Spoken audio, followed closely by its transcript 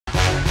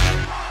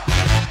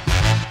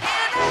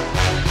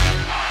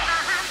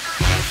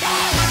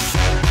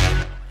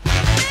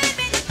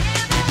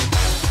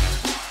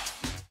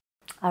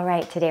All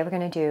right, today we're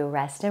gonna do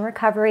rest and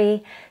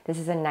recovery. This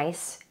is a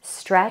nice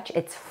stretch.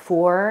 It's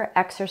 4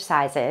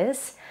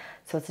 exercises,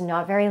 so it's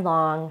not very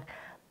long,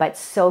 but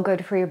so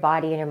good for your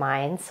body and your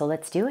mind, so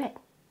let's do it.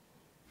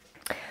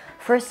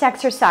 First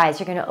exercise,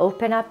 you're gonna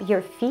open up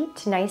your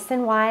feet nice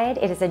and wide.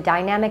 It is a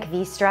dynamic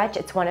V stretch.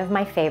 It's one of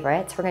my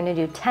favorites. We're gonna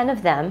do 10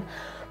 of them.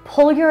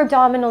 Pull your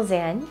abdominals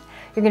in.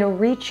 You're gonna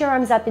reach your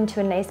arms up into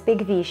a nice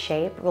big V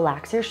shape.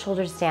 Relax your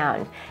shoulders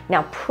down.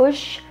 Now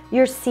push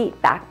your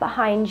seat back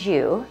behind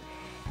you.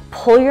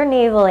 Pull your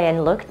navel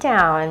in, look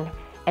down,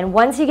 and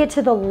once you get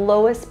to the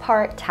lowest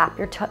part, tap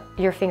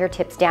your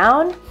fingertips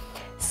down,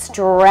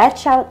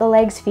 stretch out the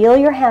legs, feel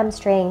your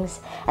hamstrings,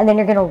 and then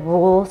you're gonna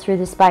roll through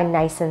the spine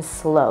nice and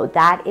slow.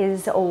 That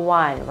is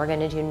 1. We're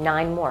gonna do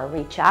 9 more.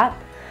 Reach up,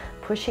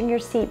 pushing your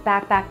seat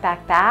back, back,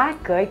 back,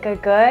 back. Good,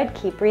 good, good.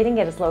 Keep breathing,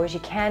 get as low as you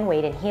can.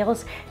 Weight in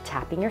heels,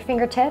 tapping your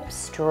fingertips,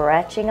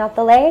 stretching out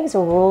the legs,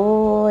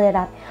 roll it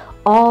up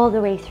all the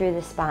way through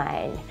the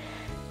spine.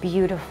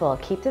 Beautiful.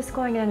 Keep this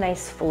going in a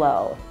nice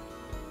flow.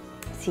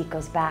 Seat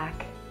goes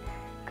back.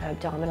 Good.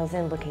 Abdominals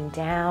in, looking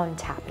down,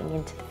 tapping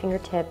into the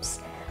fingertips.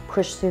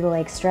 Push through the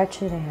legs, stretch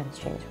through the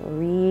hamstrings.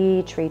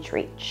 Reach, reach,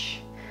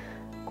 reach.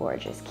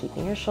 Gorgeous.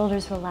 Keeping your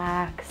shoulders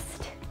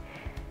relaxed.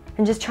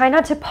 And just try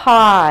not to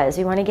pause.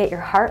 You want to get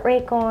your heart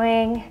rate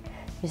going.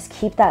 Just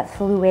keep that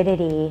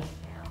fluidity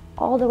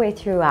all the way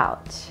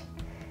throughout.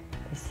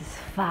 This is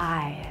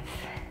 5.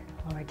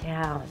 Lower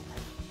down.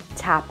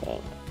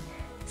 Tapping.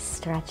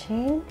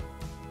 Stretching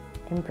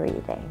and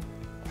breathing.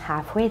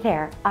 Halfway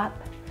there, up.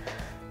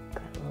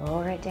 Good,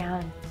 lower it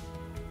down.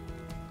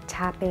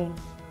 Tapping.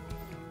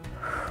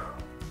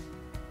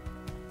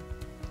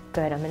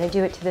 Good, I'm gonna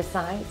do it to the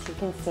side so you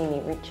can see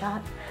me. Reach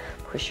up,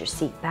 push your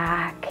seat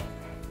back,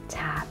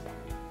 tap.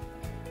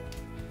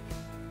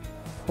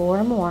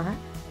 4 more.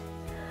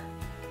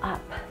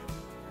 Up,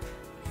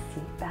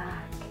 seat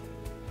back,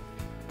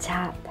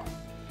 tap.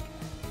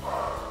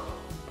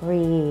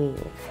 Breathe.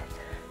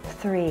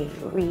 3,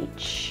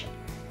 reach,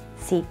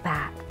 seat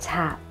back,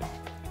 tap.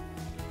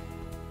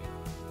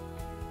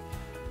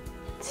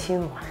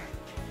 2 more.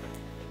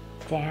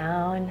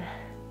 Down,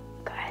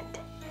 good.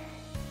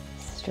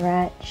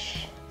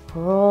 Stretch,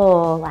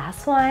 roll.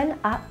 Last one,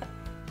 up,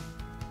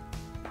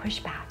 push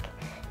back,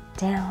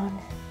 down,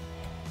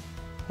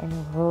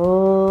 and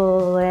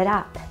roll it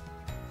up.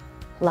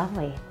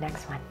 Lovely,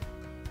 next one.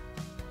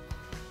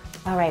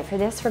 All right, for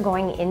this, we're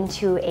going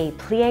into a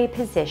plie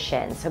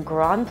position. So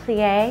grand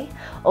plie,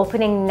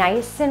 opening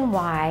nice and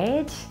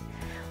wide.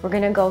 We're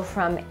gonna go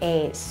from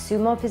a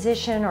sumo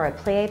position or a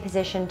plie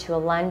position to a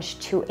lunge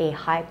to a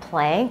high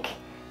plank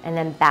and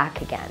then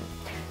back again.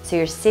 So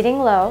you're sitting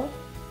low.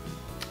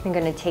 You're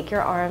gonna take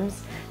your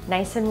arms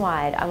nice and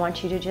wide. I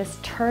want you to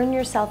just turn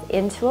yourself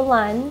into a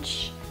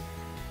lunge,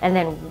 and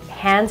then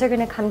hands are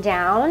gonna come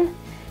down.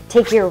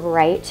 Take your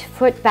right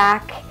foot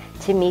back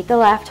to meet the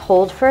left.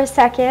 Hold for a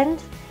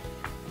second.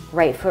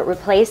 Right foot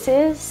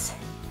replaces,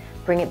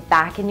 bring it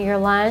back into your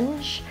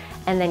lunge,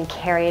 and then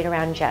carry it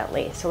around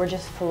gently. So we're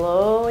just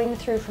flowing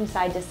through from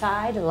side to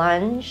side,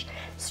 lunge,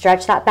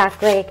 stretch that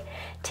back leg,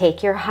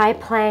 take your high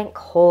plank,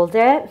 hold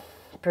it,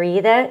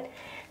 breathe it,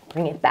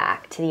 bring it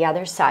back to the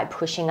other side,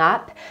 pushing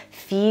up,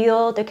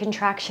 feel the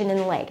contraction in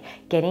the leg,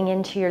 getting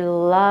into your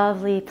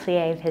lovely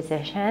plie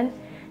position,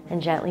 and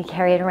gently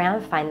carry it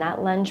around, find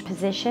that lunge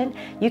position.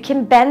 You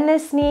can bend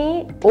this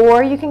knee,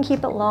 or you can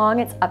keep it long,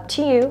 it's up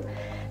to you.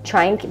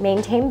 Try and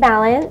maintain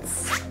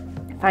balance.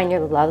 Find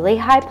your lovely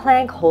high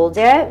plank, hold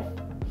it.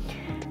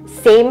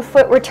 Same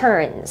foot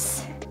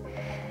returns,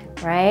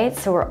 right?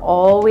 So we're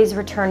always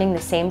returning the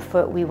same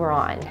foot we were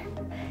on.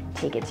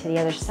 Take it to the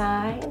other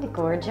side,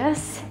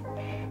 gorgeous.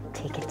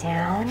 Take it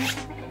down,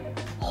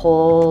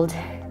 hold,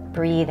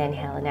 breathe,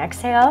 inhale and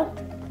exhale.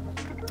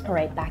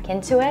 Right back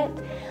into it.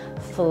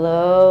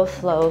 Flow,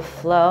 flow,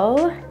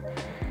 flow.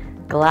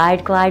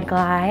 Glide, glide,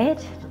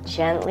 glide,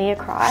 gently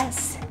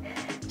across.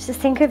 Just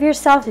think of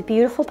yourself, a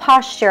beautiful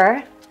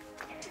posture,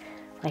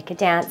 like a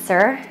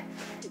dancer.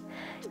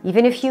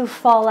 Even if you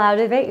fall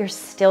out of it, you're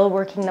still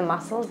working the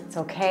muscles. It's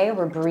okay,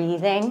 we're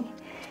breathing.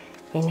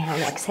 Inhale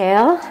and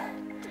exhale.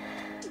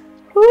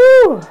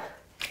 Woo!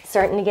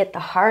 Starting to get the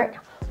heart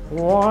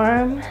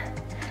warm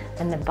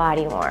and the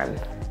body warm.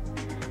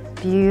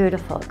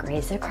 Beautiful,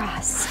 graze it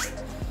across.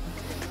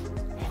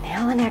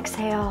 Inhale and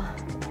exhale.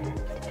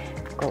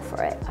 Go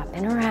for it, up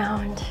and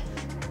around.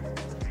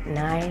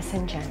 Nice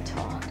and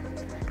gentle.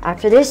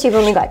 After this, you've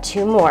only got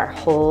 2 more.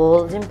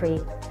 Hold and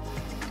breathe.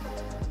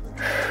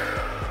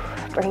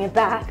 Bring it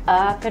back,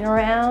 up and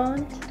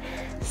around.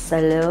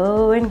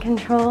 Slow and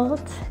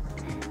controlled.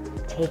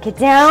 Take it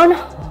down,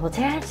 hold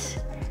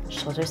it.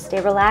 Shoulders stay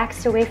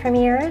relaxed away from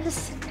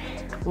ears.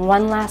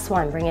 1 last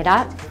one, bring it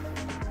up.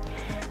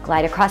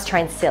 Glide across, try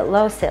and sit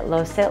low, sit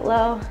low, sit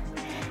low.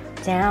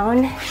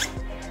 Down,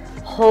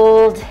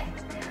 hold,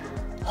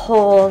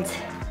 hold.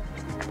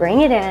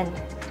 Bring it in.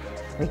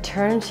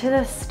 Return to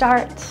the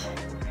start.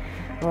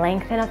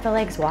 Lengthen up the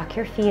legs, walk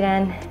your feet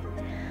in.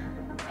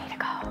 Way to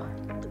go.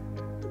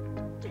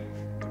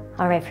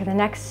 All right, for the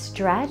next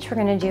stretch, we're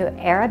gonna do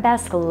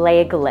arabesque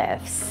leg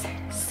lifts.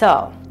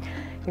 So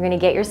you're gonna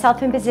get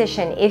yourself in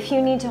position. If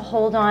you need to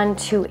hold on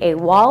to a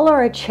wall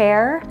or a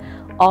chair,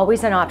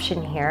 always an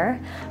option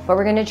here, but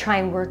we're gonna try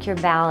and work your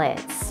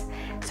balance.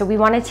 So we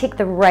wanna take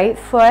the right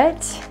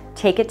foot,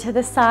 take it to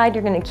the side.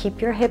 You're gonna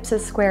keep your hips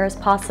as square as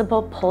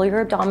possible, pull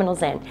your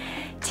abdominals in.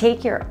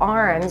 Take your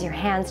arms, your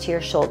hands to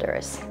your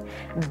shoulders.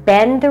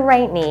 Bend the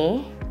right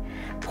knee,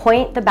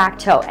 point the back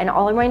toe, and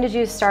all I'm going to do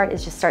is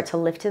just start to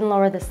lift and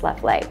lower this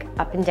left leg,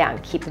 up and down.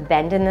 Keep a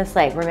bend in this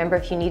leg. Remember,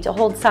 if you need to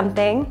hold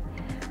something,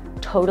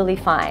 totally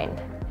fine.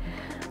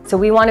 So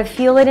we want to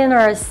feel it in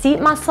our seat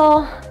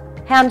muscle,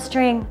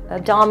 hamstring,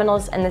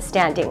 abdominals, and the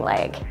standing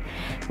leg.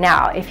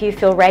 Now, if you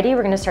feel ready,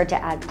 we're going to start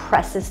to add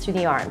presses through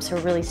the arms. So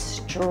really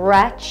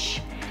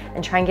stretch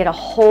and try and get a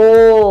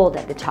hold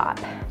at the top.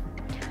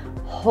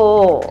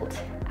 Hold.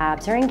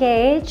 Abs are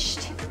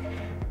engaged.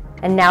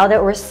 And now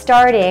that we're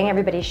starting,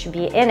 everybody should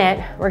be in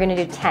it, we're gonna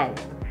do 10.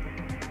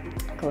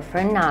 Go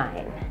for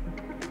 9,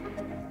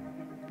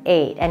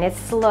 8, and it's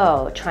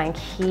slow. Try and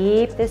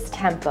keep this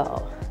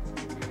tempo.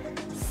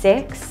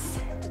 6,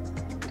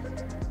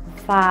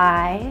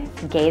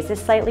 5, gaze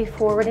is slightly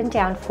forward and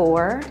down.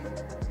 4,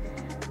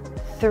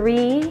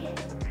 3,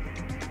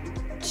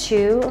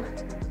 2,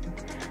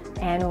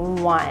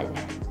 and 1.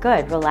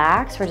 Good,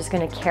 relax. We're just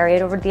gonna carry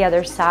it over to the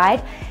other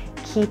side,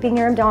 keeping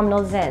your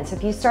abdominals in. So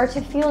if you start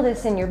to feel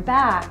this in your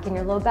back, in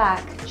your low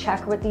back,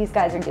 check what these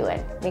guys are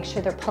doing. Make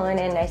sure they're pulling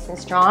in nice and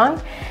strong,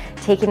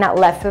 taking that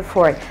left foot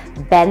forward.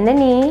 Bend the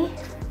knee,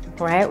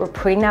 right? We're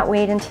putting that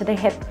weight into the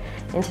hip,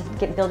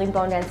 building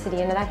bone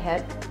density into that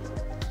hip.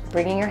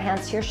 Bringing your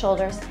hands to your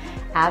shoulders.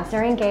 Abs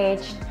are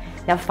engaged.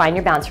 Now find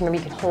your balance. Remember,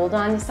 you can hold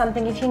on to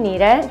something if you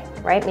need it,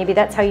 right? Maybe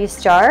that's how you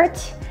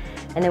start.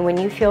 And then when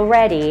you feel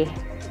ready,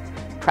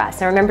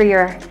 press. Now remember,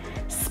 your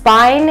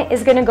spine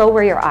is gonna go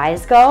where your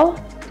eyes go,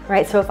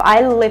 right? So if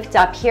I lift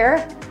up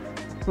here,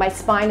 my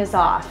spine is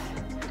off,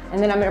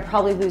 and then I'm gonna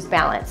probably lose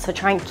balance. So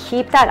try and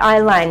keep that eye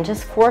line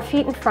just 4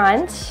 feet in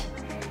front,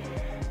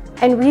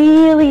 and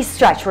really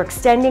stretch. We're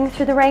extending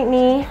through the right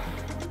knee,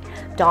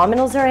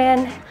 abdominals are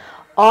in,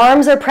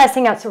 arms are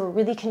pressing out, so we're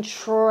really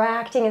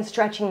contracting and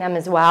stretching them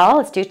as well.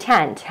 Let's do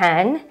 10.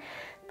 10,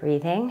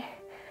 breathing,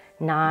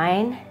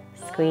 9,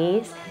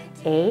 squeeze,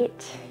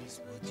 8,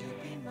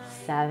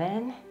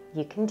 7,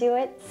 you can do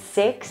it.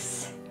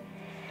 6,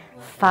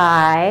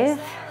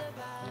 5,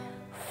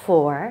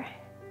 4,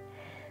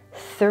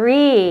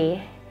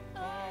 3,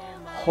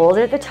 hold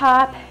it at the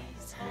top,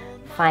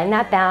 find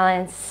that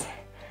balance,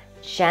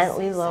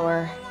 gently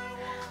lower,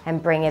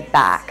 and bring it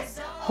back.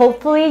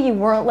 Hopefully you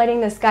weren't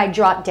letting this guy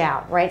drop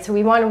down, right? So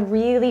we want to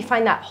really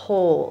find that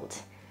hold,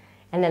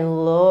 and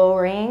then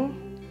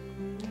lowering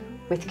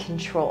with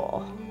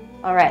control.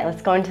 All right,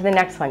 let's go into the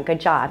next one. Good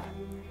job.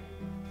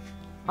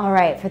 All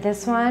right, for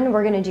this one,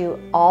 we're gonna do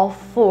all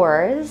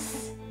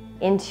fours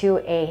into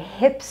a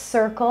hip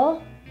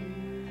circle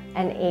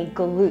and a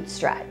glute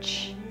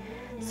stretch.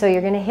 So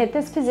you're gonna hit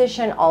this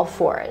position, all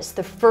fours.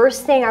 The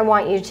first thing I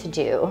want you to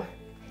do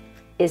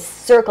is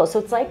circle. So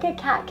it's like a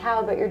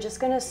cat-cow, but you're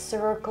just gonna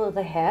circle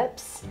the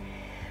hips,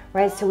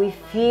 right? So we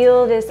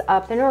feel this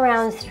up and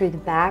around through the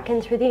back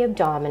and through the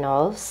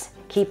abdominals,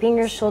 keeping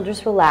your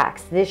shoulders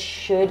relaxed. This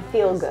should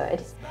feel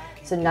good.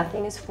 So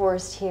nothing is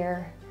forced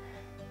here.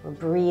 We're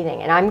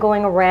breathing, and I'm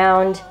going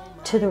around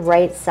to the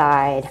right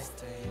side,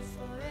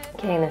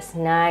 getting this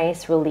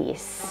nice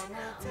release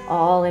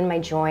all in my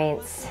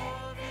joints.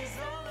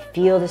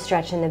 Feel the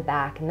stretch in the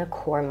back and the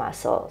core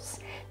muscles.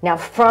 Now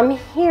from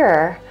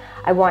here,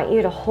 I want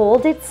you to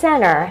hold it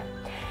center,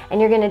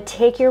 and you're gonna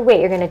take your weight,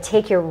 you're gonna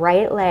take your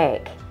right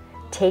leg,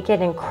 take it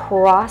and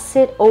cross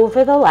it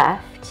over the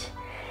left,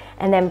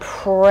 and then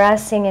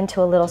pressing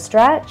into a little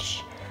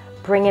stretch,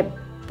 bring it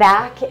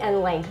back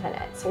and lengthen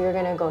it. So you're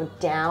gonna go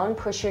down,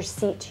 push your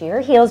seat to your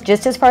heels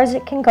just as far as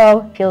it can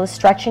go. Feel the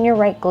stretch in your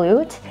right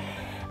glute,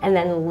 and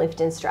then lift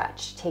and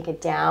stretch. Take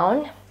it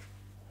down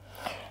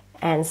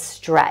and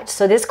stretch.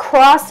 So this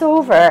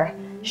crossover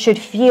should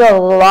feel a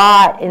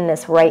lot in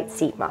this right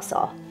seat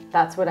muscle.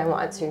 That's what I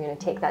want. So you're gonna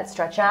take that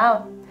stretch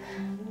out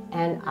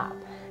and up.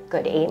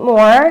 Good, 8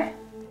 more.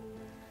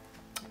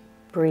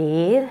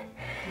 Breathe.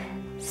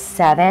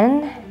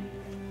 7.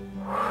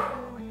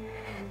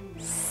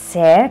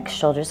 6,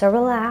 shoulders are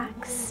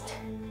relaxed.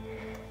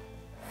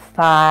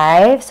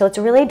 5, so it's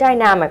really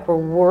dynamic. We're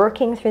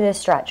working through this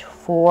stretch.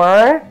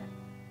 4,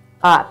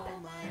 up.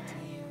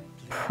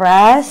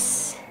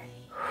 Press.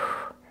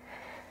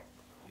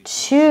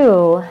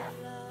 2,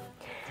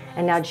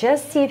 and now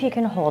just see if you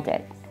can hold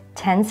it.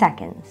 10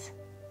 seconds.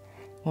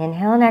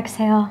 Inhale and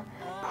exhale.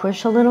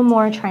 Push a little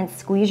more. Try and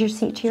squeeze your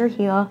seat to your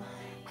heel.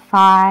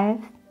 5,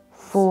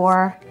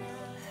 4,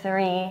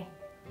 3,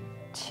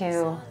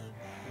 2,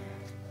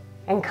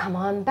 and come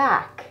on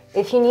back.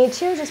 If you need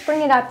to, just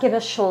bring it up, give a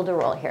shoulder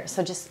roll here.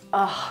 So just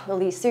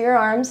release through your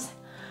arms,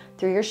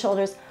 through your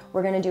shoulders.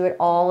 We're gonna do it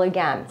all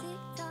again.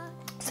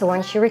 So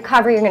once you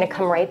recover, you're gonna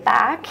come right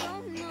back,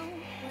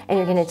 and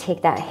you're gonna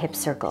take that hip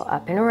circle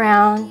up and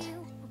around,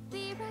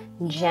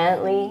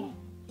 gently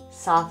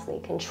Softly,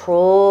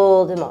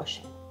 control the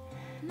motion.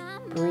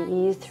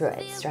 Breathe through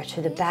it. Stretch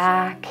to the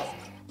back.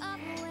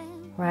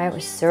 Right, we're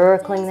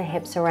circling the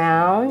hips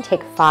around.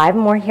 Take 5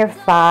 more here.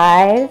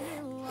 5,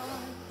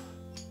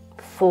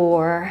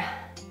 4,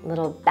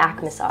 little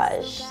back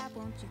massage.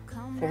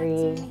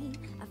 3,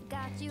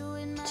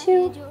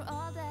 2,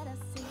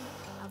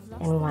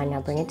 and 1.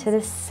 Now bring it to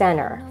the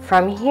center.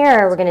 From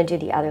here, we're gonna do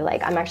the other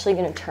leg. I'm actually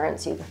gonna turn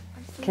so you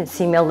can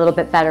see me a little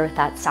bit better with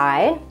that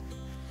side.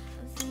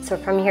 So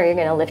from here, you're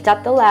gonna lift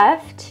up the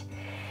left,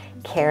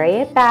 carry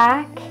it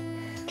back,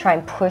 try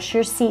and push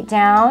your seat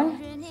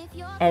down,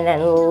 and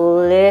then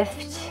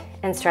lift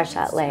and stretch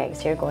that leg.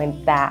 So you're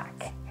going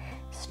back,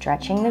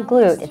 stretching the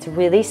glute. It's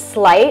really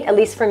slight, at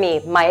least for me.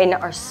 Mine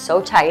are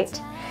so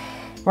tight,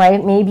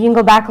 right? Maybe you can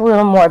go back a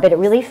little more, but it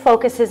really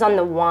focuses on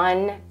the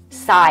one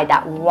side,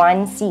 that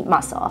one seat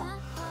muscle.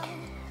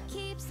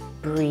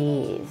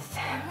 Breathe,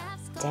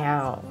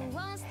 down,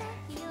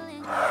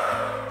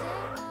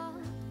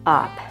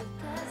 up.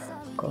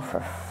 Go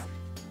for,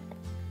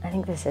 I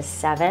think this is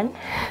 7.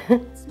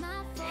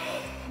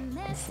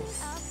 This is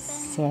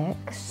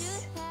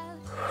 6.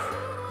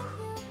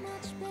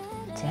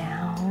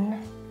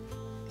 Down.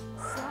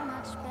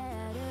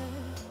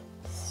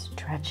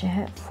 Stretch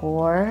it.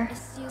 4.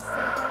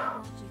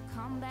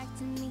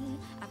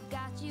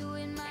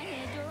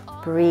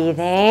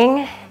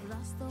 Breathing.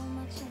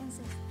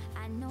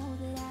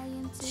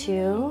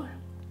 2.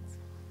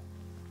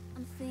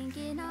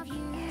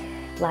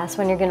 Last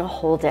one, you're gonna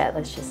hold it.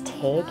 Let's just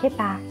take it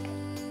back.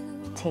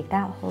 Take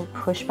that hold,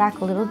 push back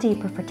a little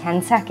deeper for 10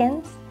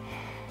 seconds.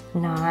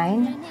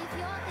 9,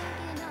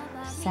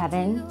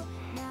 7,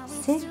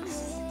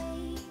 6,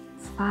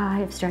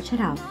 5, stretch it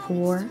out.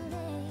 4,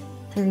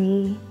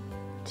 3,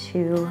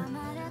 2,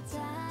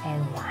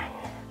 and 1.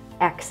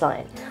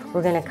 Excellent.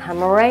 We're gonna come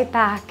right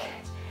back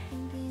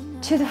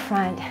to the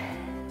front.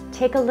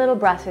 Take a little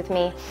breath with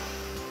me.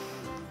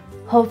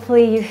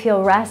 Hopefully you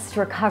feel rest,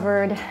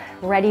 recovered,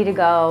 ready to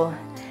go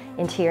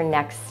into your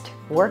next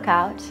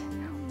workout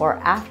or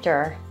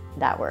after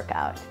that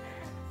workout.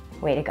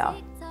 Way to go.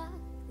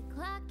 The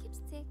clock keeps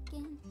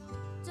ticking.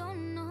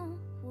 Don't know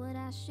what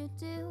I should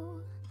do.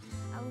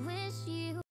 I wish you